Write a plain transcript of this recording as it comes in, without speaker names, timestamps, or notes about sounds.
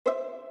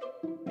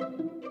Hello,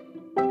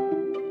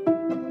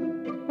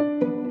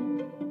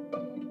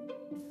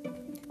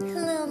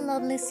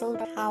 lovely soul.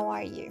 How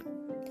are you?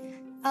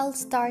 I'll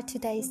start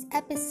today's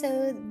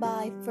episode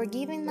by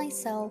forgiving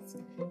myself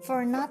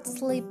for not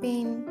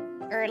sleeping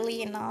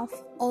early enough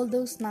all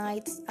those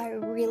nights I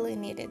really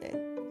needed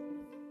it.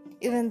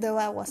 Even though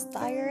I was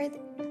tired,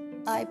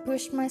 I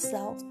pushed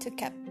myself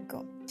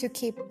to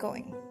keep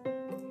going.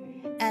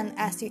 And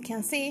as you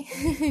can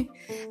see,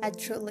 I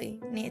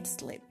truly need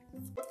sleep.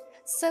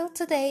 So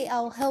today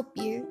I'll help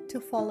you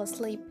to fall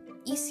asleep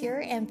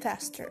easier and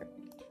faster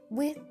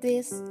with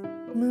this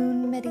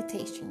moon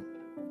meditation.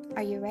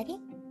 Are you ready?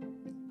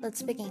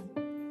 Let's begin.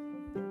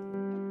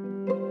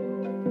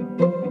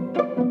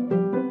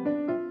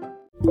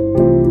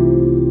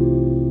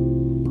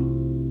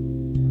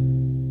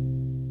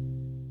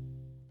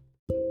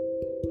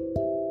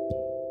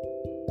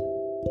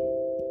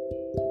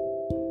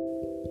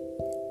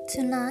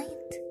 Tonight,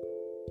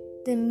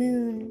 the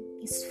moon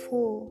is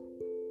full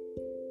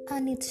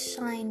and it's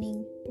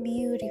shining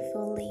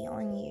beautifully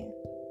on you.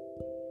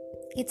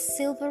 Its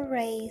silver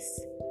rays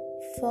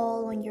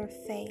fall on your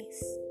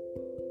face,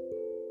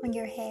 on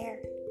your hair,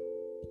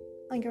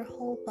 on your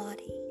whole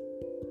body,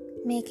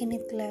 making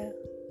it glow.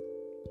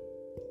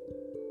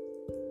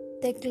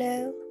 The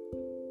glow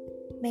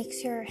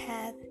makes your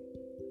head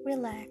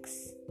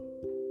relax.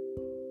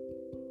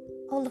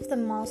 All of the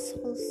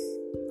muscles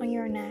on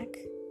your neck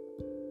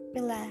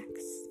relax.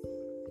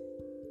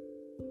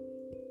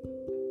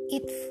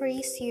 It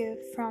frees you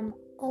from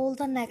all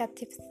the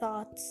negative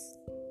thoughts,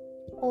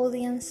 all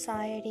the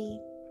anxiety,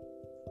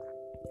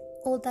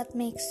 all that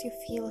makes you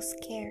feel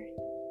scared.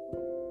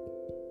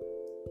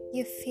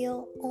 You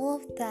feel all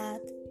of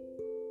that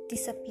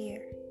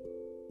disappear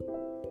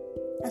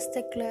as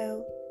the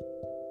glow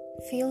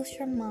fills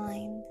your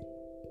mind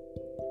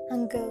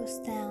and goes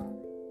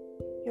down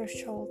your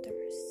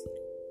shoulders,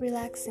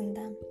 relaxing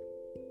them.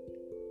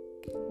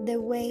 The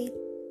weight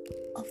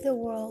of the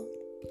world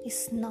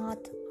is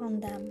not on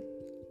them.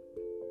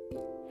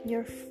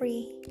 You're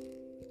free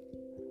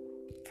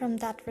from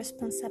that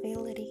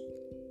responsibility.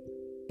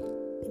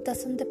 It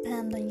doesn't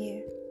depend on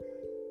you.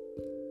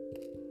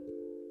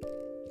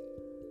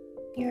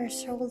 Your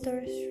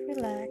shoulders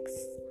relax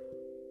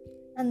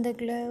and the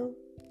glow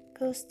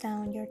goes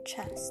down your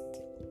chest,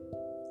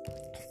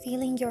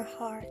 filling your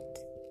heart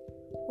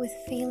with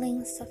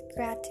feelings of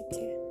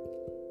gratitude,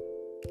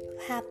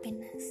 of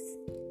happiness,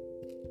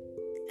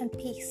 and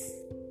peace.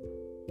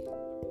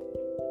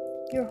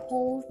 Your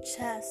whole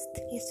chest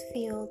is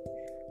filled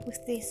with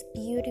this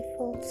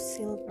beautiful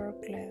silver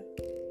glow.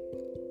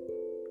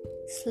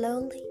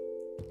 Slowly,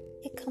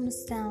 it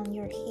comes down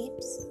your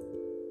hips,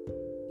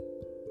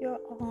 your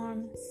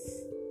arms,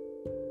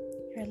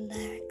 your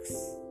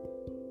legs.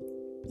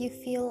 You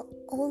feel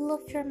all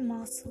of your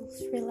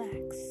muscles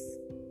relax.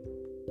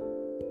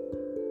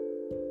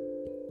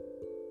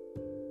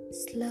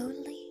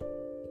 Slowly,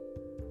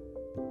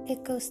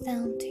 it goes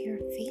down to your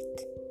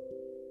feet,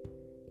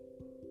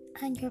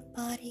 and your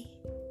body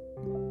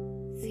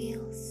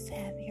feels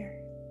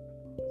heavier.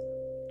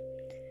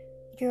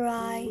 Your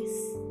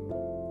eyes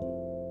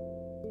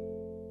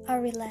are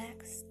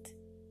relaxed,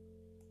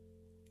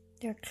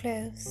 they're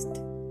closed,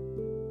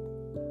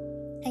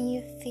 and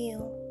you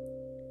feel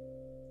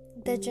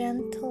the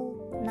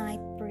gentle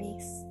night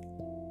breeze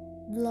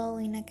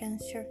blowing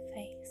against your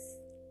face.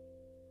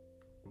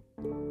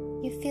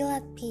 You feel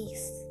at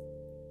peace,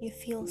 you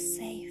feel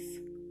safe.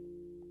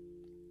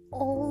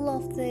 All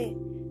of the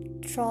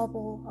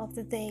trouble of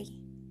the day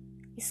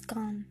is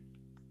gone.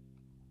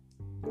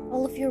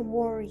 All of your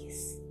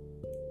worries,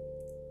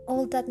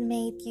 all that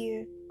made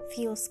you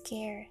feel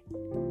scared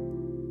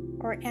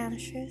or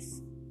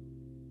anxious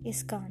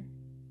is gone.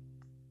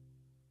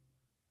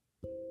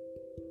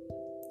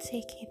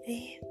 Take a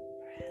deep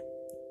breath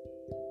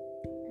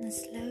and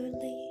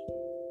slowly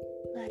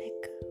let it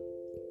go.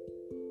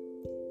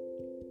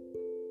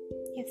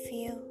 You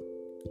feel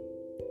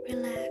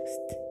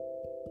relaxed,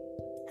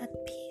 at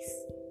peace.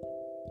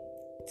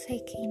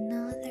 Take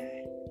another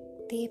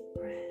deep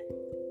breath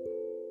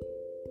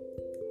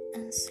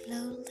and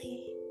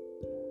slowly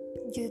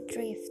you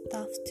drift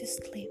off to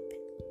sleep.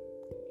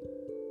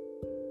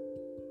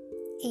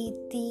 A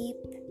deep,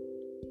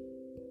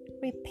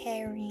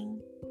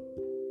 repairing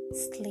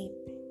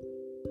sleep.